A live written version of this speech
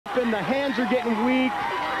and the hands are getting weak.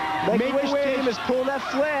 Make-A-Wish team is pulling that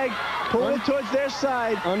flag, pulling it towards their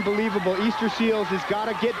side. Unbelievable. Easter Seals has got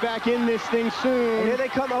to get back in this thing soon. And here they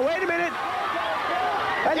come. Oh, wait a minute.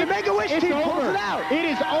 And the Make-A-Wish team pulls it out. It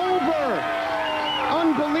is over.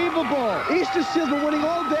 Unbelievable. Easter Seals been winning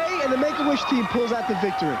all day, and the Make-A-Wish team pulls out the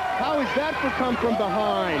victory. How is that for come from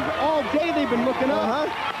behind? All day they've been looking up.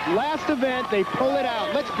 Last event, they pull it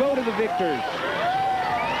out. Let's go to the victors.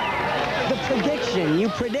 The prediction. You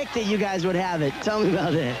predicted you guys would have it. Tell me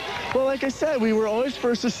about it. Well, like I said, we were always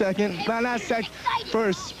first or second. Not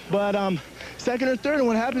first, but second or third. And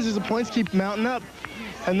what happens is the points keep mounting up.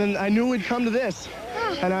 And then I knew we'd come to this.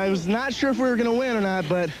 And I was not sure if we were going to win or not,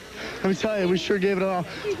 but let me tell you, we sure gave it all.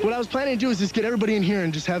 What I was planning to do is just get everybody in here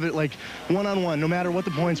and just have it like one-on-one, no matter what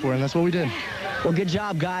the points were, and that's what we did. Well, good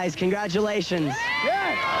job, guys. Congratulations.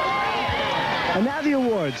 Yeah. And now the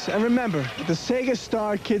awards. And remember, the Sega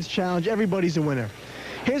Star Kids Challenge, everybody's a winner.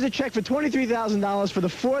 Here's a check for $23,000 for the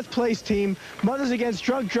 4th place team, Mothers Against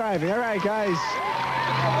Drunk Driving. All right, guys.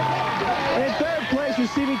 And in 3rd place,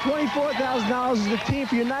 receiving $24,000 is the team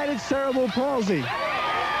for United Cerebral Palsy.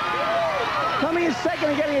 Coming in 2nd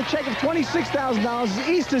and getting a check of $26,000 is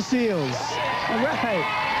Easter Seals. All right.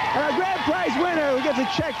 And our grand prize winner who gets a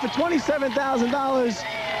check for $27,000,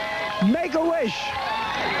 Make-A-Wish.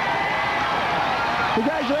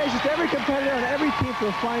 Congratulations to every competitor and every team for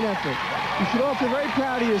a fine effort. You should all feel very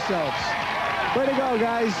proud of yourselves. Way to go,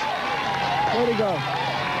 guys. Way to go.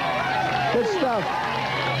 Good stuff.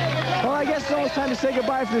 Well, I guess it's almost time to say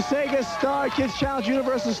goodbye for the Sega Star Kids Challenge,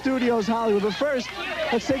 Universal Studios Hollywood. But first,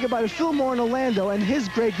 let's say goodbye to Fillmore in Orlando and his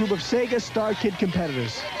great group of Sega Star Kid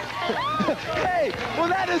competitors. Hey, well,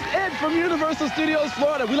 that is it from Universal Studios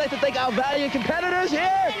Florida. We'd like to thank our valiant competitors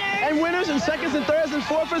here and winners and seconds and thirds and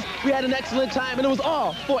fourthers. We had an excellent time, and it was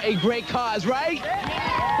all for a great cause, right?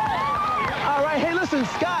 All right, hey, listen,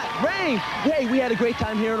 Scott, Rain, hey, we had a great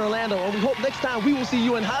time here in Orlando, and we hope next time we will see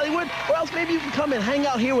you in Hollywood, or else maybe you can come and hang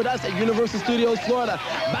out here with us at Universal Studios Florida.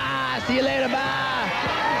 Bye, see you later, bye.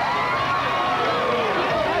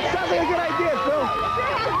 That sounds like a good idea, Phil. It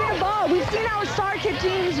has been a ball. We've seen our Star Kid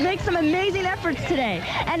teams make some amazing efforts today,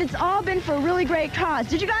 and it's all been for a really great cause.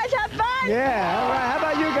 Did you guys have fun? Yeah, all right. How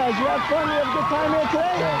about you guys? You have fun? You have a good time here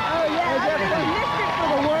today? Oh, yeah. I missed it for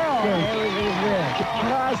the world.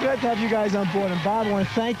 No, it's great to have you guys on board. And Bob, I want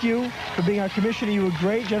to thank you for being our commissioner. You were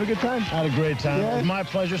great. Did you have a good time? I had a great time. Yeah. It was my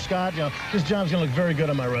pleasure, Scott. You know, this job's going to look very good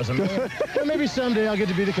on my resume. Maybe someday I'll get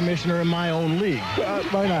to be the commissioner in my own league.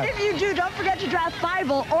 Why not? If you do, don't forget to draft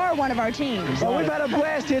Fievel or one of our teams. Well, we've had a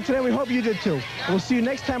blast here today. We hope you did too. We'll see you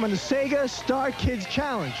next time on the Sega Star Kids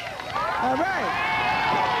Challenge. All right.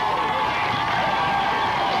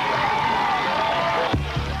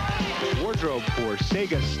 Wardrobe for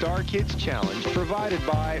Sega Star Kids Challenge provided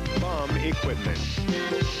by Bum Equipment.